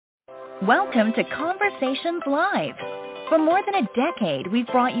Welcome to Conversations Live. For more than a decade, we've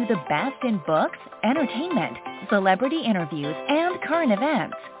brought you the best in books, entertainment, celebrity interviews, and current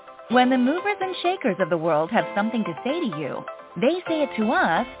events. When the movers and shakers of the world have something to say to you, they say it to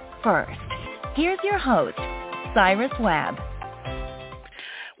us first. Here's your host, Cyrus Webb.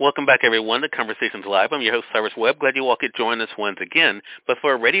 Welcome back, everyone, to Conversations Live. I'm your host, Cyrus Webb. Glad you all could join us once again. But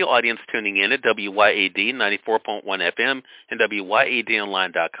for a radio audience tuning in at WYAD 94.1 FM and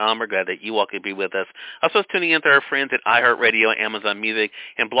WYADonline.com, we're glad that you all could be with us. Also tuning in to our friends at iHeartRadio, Amazon Music,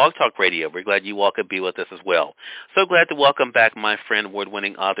 and Blog Talk Radio. We're glad you all could be with us as well. So glad to welcome back my friend,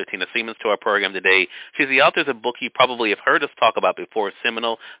 award-winning author Tina Siemens, to our program today. She's the author of a book you probably have heard us talk about before,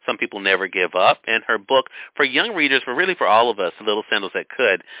 Seminal, Some People Never Give Up, and her book for young readers, but really for all of us, The Little Sandals That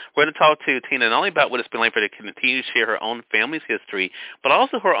Could. We're going to talk to Tina not only about what it's been like for her to continue to share her own family's history, but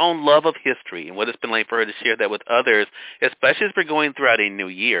also her own love of history and what it's been like for her to share that with others, especially as we're going throughout a new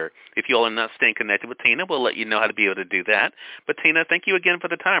year. If you all are not staying connected with Tina, we'll let you know how to be able to do that. But Tina, thank you again for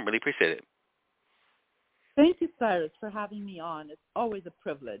the time. Really appreciate it. Thank you, Cyrus, for having me on. It's always a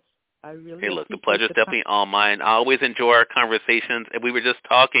privilege. I really Hey, look, the appreciate pleasure's the definitely all mine. I always enjoy our conversations, and we were just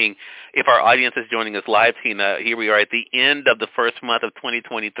talking, if our audience is joining us live, Tina, here we are at the end of the first month of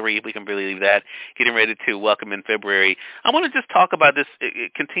 2023, if we can believe that, getting ready to welcome in February. I want to just talk about this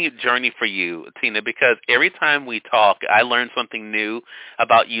continued journey for you, Tina, because every time we talk, I learned something new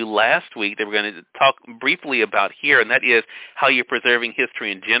about you last week that we're going to talk briefly about here, and that is how you're preserving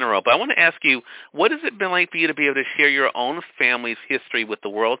history in general. But I want to ask you, what has it been like for you to be able to share your own family's history with the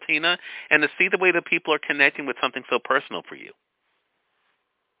world, Tina, and to see the way that people are connecting with something so personal for you?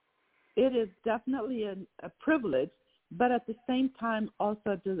 It is definitely a privilege, but at the same time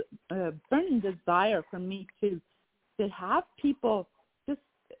also a burning desire for me to have people just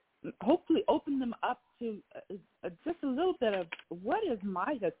hopefully open them up to just a little bit of what is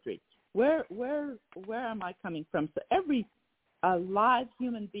my history, where am I coming from? So every live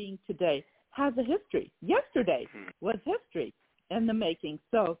human being today has a history. Yesterday was history in the making.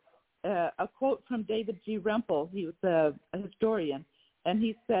 So a quote from David G. Rempel, he was a historian, and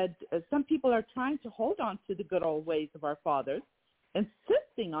he said, some people are trying to hold on to the good old ways of our fathers,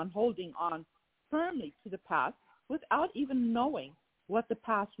 insisting on holding on firmly to the past without even knowing what the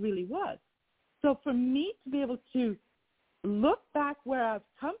past really was. So for me to be able to look back where I've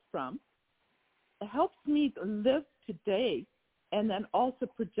come from, it helps me live today and then also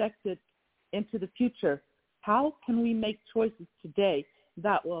project it into the future. How can we make choices today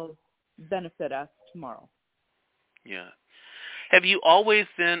that will benefit us tomorrow? Yeah. Have you always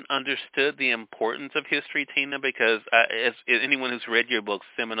then understood the importance of history, Tina? Because as anyone who's read your book,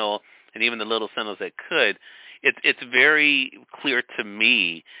 Seminal, and even The Little Sandals That Could, it's very clear to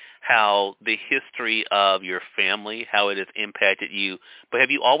me how the history of your family, how it has impacted you. But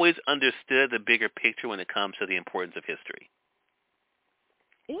have you always understood the bigger picture when it comes to the importance of history?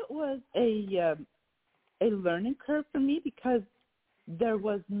 It was a learning curve for me because there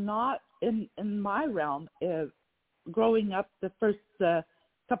was not in my realm growing up the first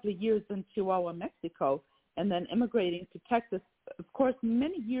couple of years in Chihuahua, Mexico, and then immigrating to Texas. Of course,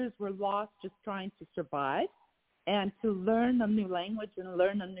 many years were lost just trying to survive and to learn a new language and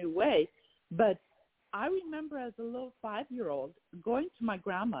learn a new way. But I remember as a little 5-year-old going to my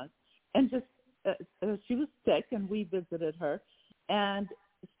grandma's and just she was sick and we visited her, and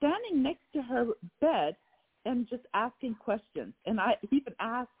standing next to her bed and just asking questions. And I even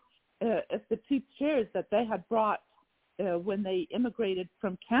asked if the 2 chairs that they had brought when they immigrated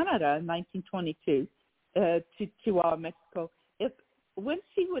from Canada in 1922 to Chihuahua, Mexico, if when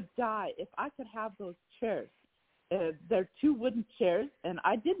she would die, if I could have those chairs. They're 2 wooden chairs, and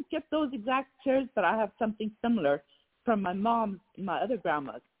I didn't get those exact chairs, but I have something similar from my other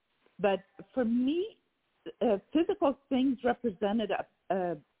grandmas. But for me, physical things represented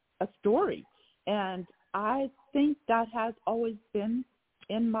a story, and I think that has always been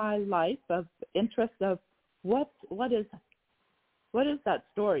in my life of interest of what is that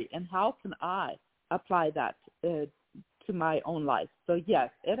story and how can I apply that to my own life. So yes,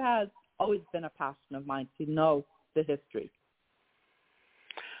 it has always been a passion of mine to know the history.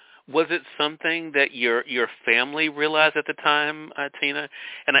 Was it something that your family realized at the time, Tina?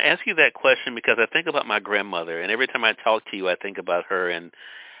 And I ask you that question because I think about my grandmother, and every time I talk to you, I think about her and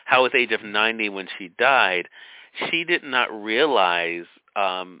how at the age of 90 when she died, she did not realize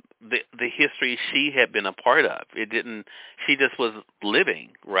the history she had been a part of. She just was living,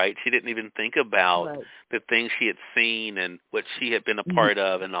 right? She didn't even think about the things she had seen and what she had been a part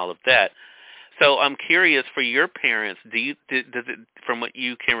of and all of that. So I'm curious, for your parents, from what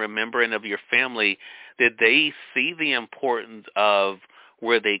you can remember and of your family, did they see the importance of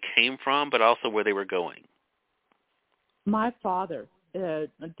where they came from, but also where they were going? My father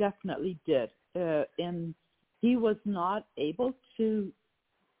definitely did. And he was not able to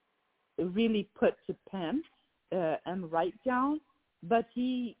really put to pen and write down, but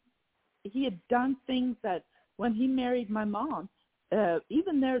he had done things that when he married my mom,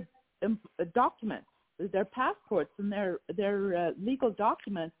 even their documents, their passports and their legal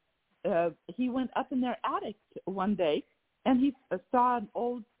documents, he went up in their attic one day and he saw an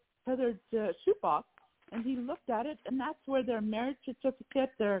old feathered shoebox, and he looked at it, and that's where their marriage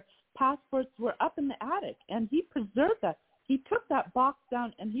certificate, their passports were up in the attic, and he preserved that. He took that box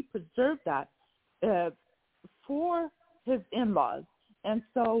down and he preserved that for his in-laws. And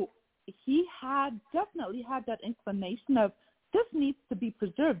so he definitely had that inclination of, this needs to be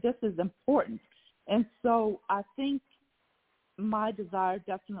preserved. This is important. And so I think my desire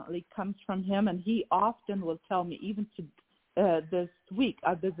definitely comes from him, and he often will tell me, even to this week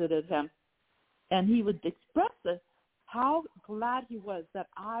I visited him, and he would express how glad he was that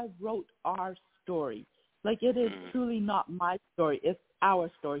I wrote our story. Like, it is truly not my story, it's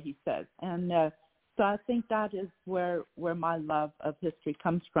our story, he says. And so I think that is where my love of history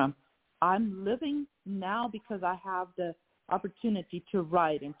comes from. I'm living now because I have the opportunity to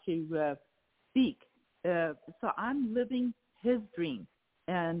write and to speak. So I'm living his dream,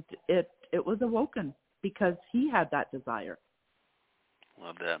 and it was awoken because he had that desire.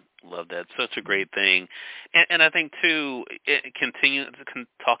 Love that. Such a great thing. And I think, too,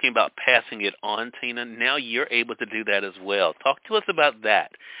 talking about passing it on, Tina, now you're able to do that as well. Talk to us about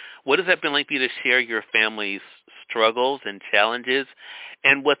that. What has that been like for you to share your family's struggles and challenges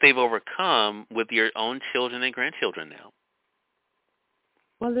and what they've overcome with your own children and grandchildren now?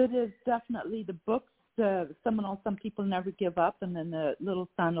 Well, it is definitely the books, Some People Never Give Up, and then the Little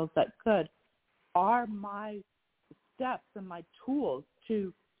Sandals That Could, are my steps and my tools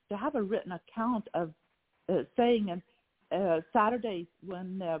to have a written account of saying. And Saturdays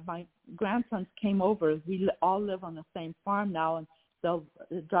when my grandsons came over, we all live on the same farm now, and they'll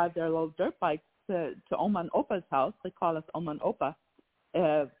drive their little dirt bikes to Oma and Opa's house. They call us Oma and Opa.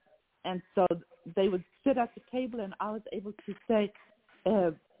 And so they would sit at the table, and I was able to say,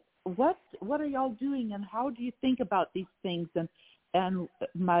 what are y'all doing, and how do you think about these things? And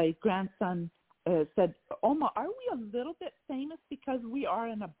my grandson said, Oma, are we a little bit famous because we are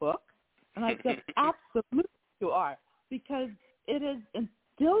in a book? And I said, absolutely you are, because it is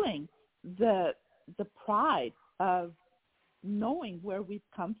instilling the pride of knowing where we've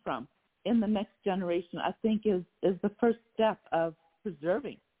come from in the next generation. I think is the first step of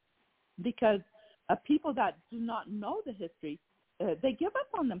preserving, because people that do not know the history, they give up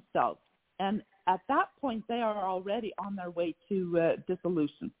on themselves, and at that point they are already on their way to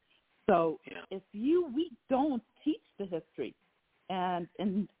dissolution. So if we don't teach the history and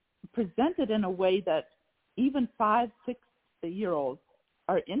present it in a way that even 5-6 year-olds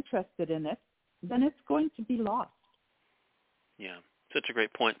are interested in it, then it's going to be lost. Yeah. Such a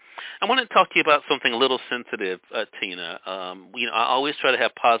great point. I want to talk to you about something a little sensitive, Tina. I always try to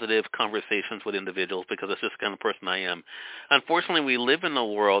have positive conversations with individuals because that's just the kind of person I am. Unfortunately, we live in a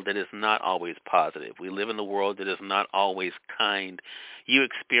world that is not always positive. We live in a world that is not always kind. You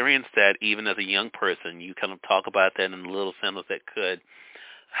experienced that even as a young person. You kind of talk about that in the Little Sandals That Could.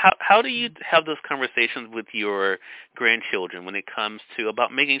 How do you have those conversations with your grandchildren when it comes to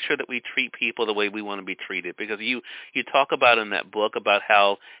about making sure that we treat people the way we want to be treated? Because you talk about in that book about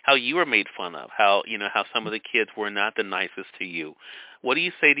how you were made fun of, how some of the kids were not the nicest to you. What do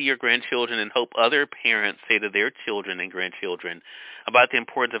you say to your grandchildren, and hope other parents say to their children and grandchildren about the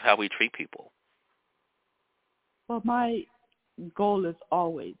importance of how we treat people? Well, my goal is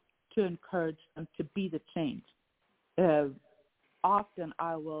always to encourage them to be the change. Often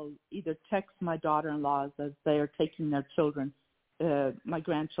I will either text my daughter-in-laws as they are taking their children, my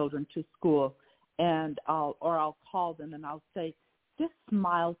grandchildren, to school, and I'll call them and I'll say, just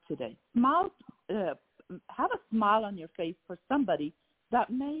smile today. Smile, have a smile on your face for somebody that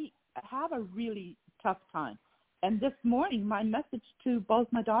may have a really tough time. And this morning, my message to both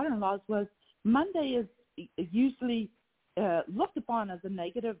my daughter-in-laws was, Monday is usually looked upon as a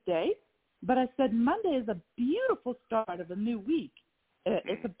negative day, but I said, Monday is a beautiful start of a new week.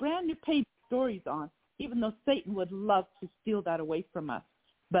 It's a brand new page stories on, even though Satan would love to steal that away from us.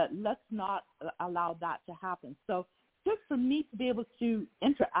 But let's not allow that to happen. So just for me to be able to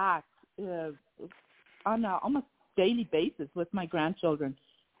interact on an almost daily basis with my grandchildren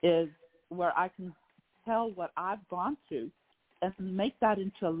is where I can tell what I've gone through and make that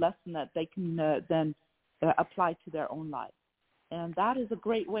into a lesson that they can then apply to their own lives. And that is a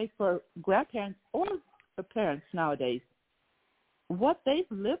great way for grandparents or for parents nowadays what they've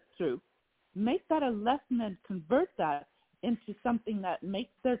lived through, make that a lesson and convert that into something that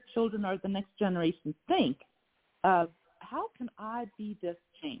makes their children or the next generation think of how can I be this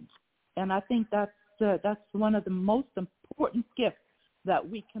change? And I think that's one of the most important gifts that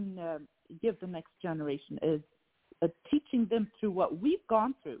we can give the next generation is teaching them through what we've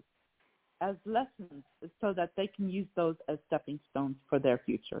gone through as lessons so that they can use those as stepping stones for their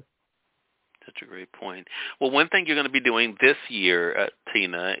future. Such a great point. Well, one thing you're going to be doing this year,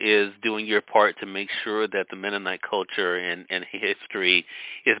 Tina, is doing your part to make sure that the Mennonite culture and history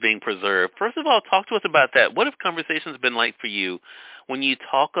is being preserved. First of all, talk to us about that. What have conversations been like for you when you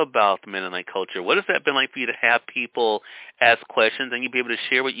talk about the Mennonite culture? What has that been like for you to have people ask questions and you be able to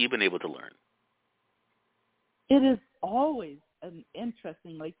share what you've been able to learn? It is always an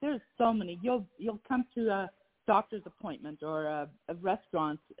interesting, like there's so many. You'll come to a doctor's appointment or a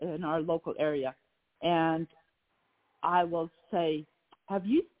restaurant in our local area, and I will say, have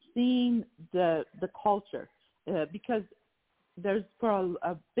you seen the culture? Because there's for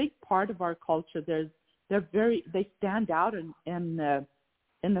a big part of our culture, they stand out in the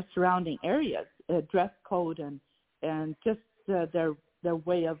surrounding areas, dress code and just their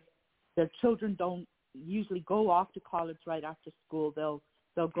way of, their children don't usually go off to college right after school.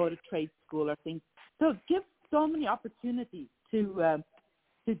 They'll go to trade school or things. So it gives so many opportunities to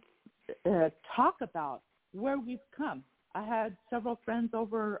talk about where we've come. I had several friends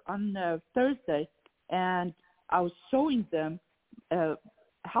over on Thursday, and I was showing them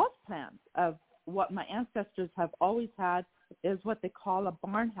house plans of what my ancestors have always had is what they call a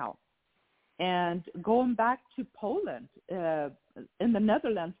barn house. And going back to Poland, in the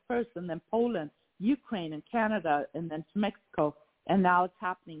Netherlands first, and then Poland, Ukraine, and Canada, and then to Mexico, and now it's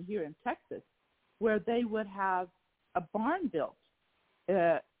happening here in Texas, where they would have a barn built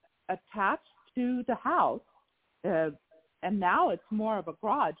attached to the house, and now it's more of a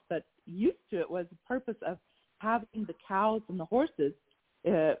garage, but used to it was the purpose of having the cows and the horses,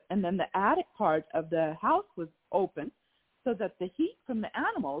 and then the attic part of the house was open so that the heat from the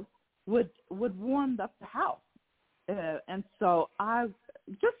animals would warm up the house. And so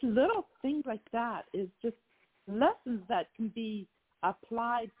just little things like that is just lessons that can be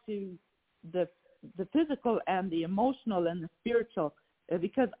applied to the physical and the emotional and the spiritual,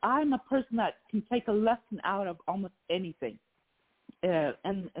 because I'm a person that can take a lesson out of almost anything.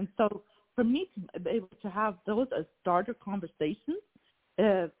 And so for me to be able to have those as starter conversations,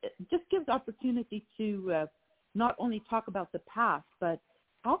 it just gives opportunity to not only talk about the past, but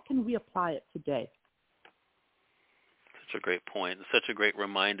how can we apply it today? Such a great point. Such a great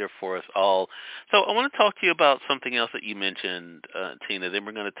reminder for us all. So I want to talk to you about something else that you mentioned, Tina. Then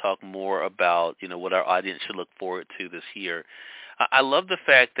we're going to talk more about, what our audience should look forward to this year. I love the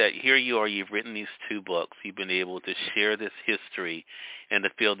fact that here you are, you've written these 2 books. You've been able to share this history and to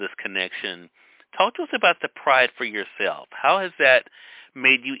feel this connection. Talk to us about the pride for yourself. How has that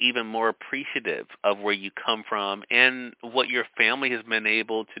made you even more appreciative of where you come from and what your family has been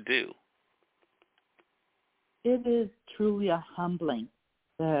able to do? It is truly a humbling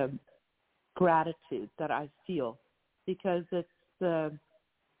gratitude that I feel, because it's,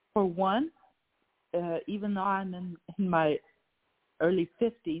 for one, even though I'm in my early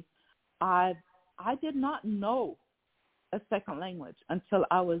 50s, I did not know a second language until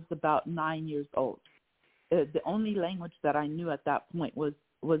I was about 9 years old. The only language that I knew at that point was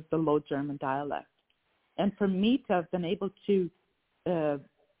the Low German dialect. And for me to have been able to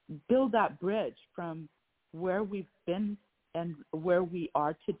build that bridge from where we've been and where we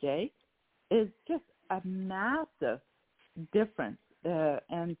are today is just a massive difference.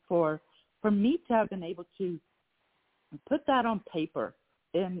 And for me to have been able to put that on paper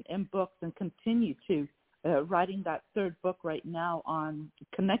in books and continue to writing that 3rd book right now on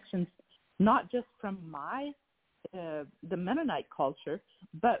connections, not just from the Mennonite culture,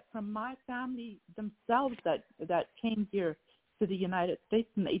 but from my family themselves that came here to the United States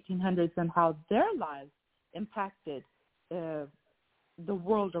in the 1800s, and how their lives impacted the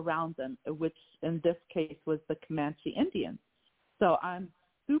world around them, which in this case was the Comanche Indians. So I'm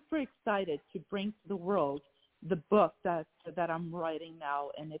super excited to bring to the world the book that I'm writing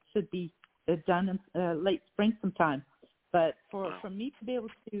now, and it should be done in late spring sometime. But for me to be able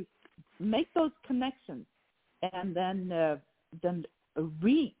to make those connections and then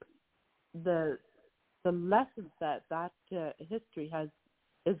reap the lessons that history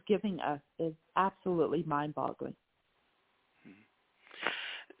is giving us is absolutely mind-boggling.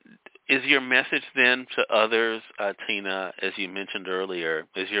 Is your message then to others, Tina, as you mentioned earlier,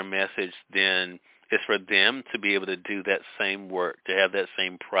 is your message then is for them to be able to do that same work, to have that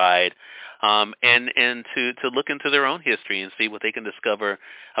same pride, and to look into their own history and see what they can discover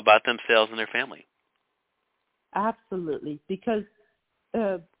about themselves and their family. Absolutely, because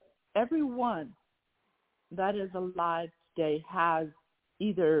everyone that is alive today has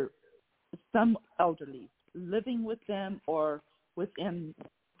either some elderly living with them or within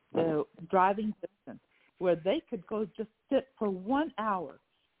driving distance, where they could go just sit for 1 hour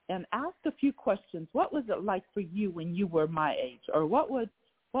and ask a few questions. What was it like for you when you were my age? Or what was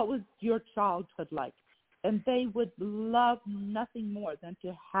your childhood like? And they would love nothing more than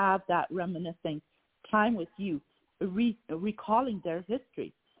to have that reminiscing time with you, recalling their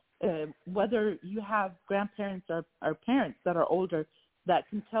history. Whether you have grandparents or parents that are older that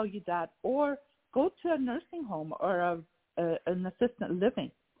can tell you that, or go to a nursing home or an assisted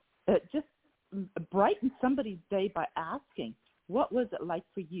living. Just brighten somebody's day by asking, what was it like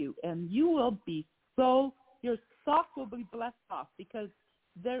for you? And you will be your sock will be blessed off, because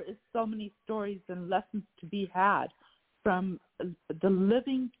there is so many stories and lessons to be had from the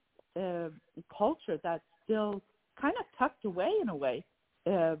living culture that's still kind of tucked away in a way,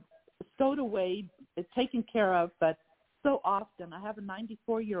 stowed away, taken care of, but so often. I have a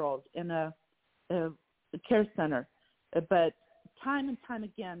 94-year-old in a care center, but time and time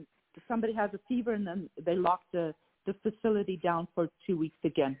again, somebody has a fever and then they lock the facility down for 2 weeks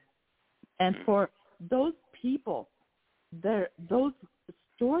again. And for those people, those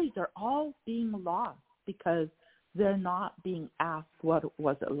stories are all being lost because they're not being asked, what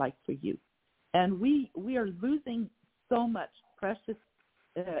was it like for you? And we are losing so much precious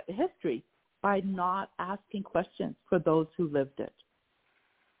history by not asking questions for those who lived it.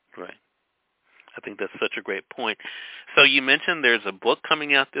 Right. I think that's such a great point. So you mentioned there's a book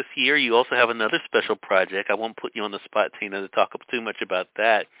coming out this year. You also have another special project. I won't put you on the spot, Tina, to talk too much about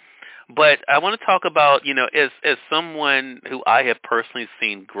that. But I want to talk about, as someone who I have personally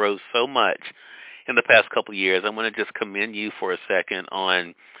seen grow so much in the past couple of years, I want to just commend you for a second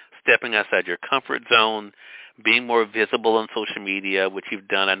on stepping outside your comfort zone, being more visible on social media, which you've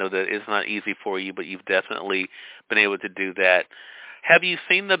done. I know that it's not easy for you, but you've definitely been able to do that. Have you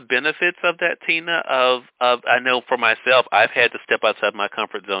seen the benefits of that, Tina? I know for myself, I've had to step outside my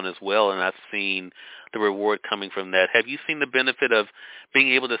comfort zone as well, and I've seen the reward coming from that. Have you seen the benefit of being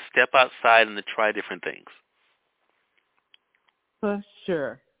able to step outside and to try different things? For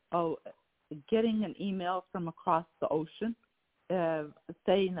sure. Oh, getting an email from across the ocean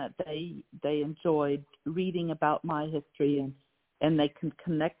saying that they enjoyed reading about my history and they can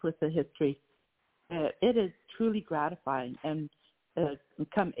connect with the history. It is truly gratifying. And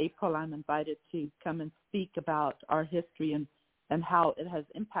come April, I'm invited to come and speak about our history and how it has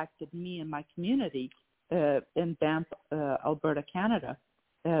impacted me and my community in Banff, Alberta, Canada,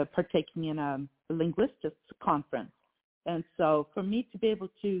 partaking in a linguistics conference. And so for me to be able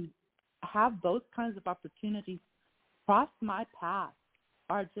to have those kinds of opportunities cross my path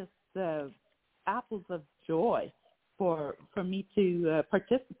are just apples of joy for me to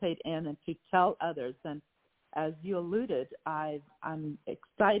participate in and to tell others. And as you alluded, I'm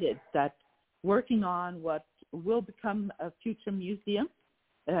excited that working on what will become a future museum,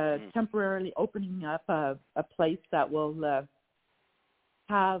 temporarily opening up a place that will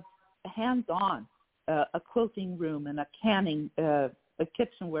have hands-on a quilting room and a canning, a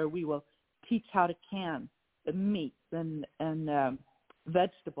kitchen where we will teach how to can meats and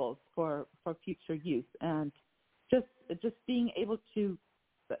vegetables for future use, and just being able to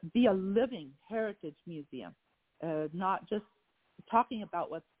be a living heritage museum, not just talking about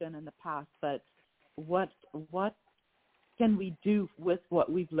what's been in the past, but what can we do with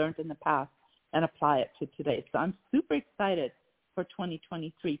what we've learned in the past and apply it to today. So I'm super excited for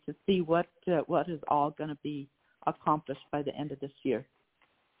 2023 to see what is all going to be accomplished by the end of this year.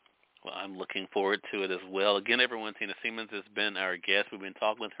 Well, I'm looking forward to it as well. Again, everyone, Tina Siemens has been our guest. We've been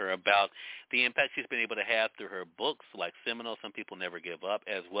talking with her about the impact she's been able to have through her books like Seminole, Some People Never Give Up,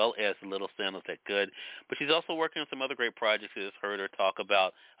 as well as Little Sandals That Could. But she's also working on some other great projects. You just heard her talk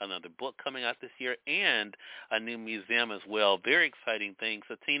about another book coming out this year and a new museum as well. Very exciting things.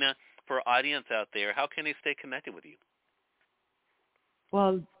 So, Tina, for our audience out there, how can they stay connected with you?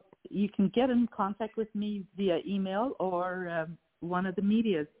 Well, you can get in contact with me via email or one of the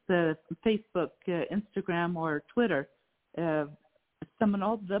medias, Facebook, Instagram, or Twitter,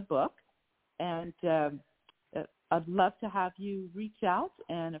 Seminole the Book. And I'd love to have you reach out.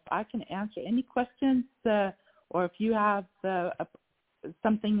 And if I can answer any questions or if you have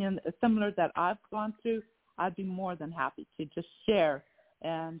something similar that I've gone through, I'd be more than happy to just share.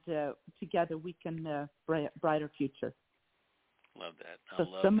 And together we can brighter future. Love that. So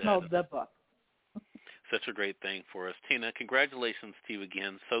Seminole the Book. such a great thing for us. Tina, congratulations to you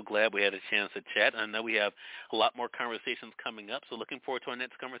again. So glad we had a chance to chat. I know we have a lot more conversations coming up, so looking forward to our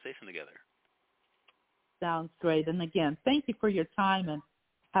next conversation together. Sounds great. And again, thank you for your time, and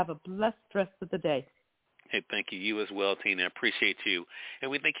have a blessed rest of the day. Hey, thank you. You as well, Tina. Appreciate you. And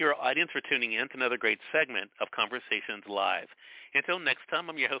we thank your audience for tuning in to another great segment of Conversations Live. Until next time,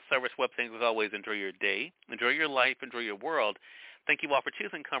 I'm your host, Cyrus Webb. Thanks as always. Enjoy your day. Enjoy your life. Enjoy your world. Thank you all for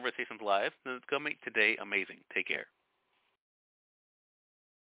choosing Conversations Live. And it's going to make today amazing. Take care.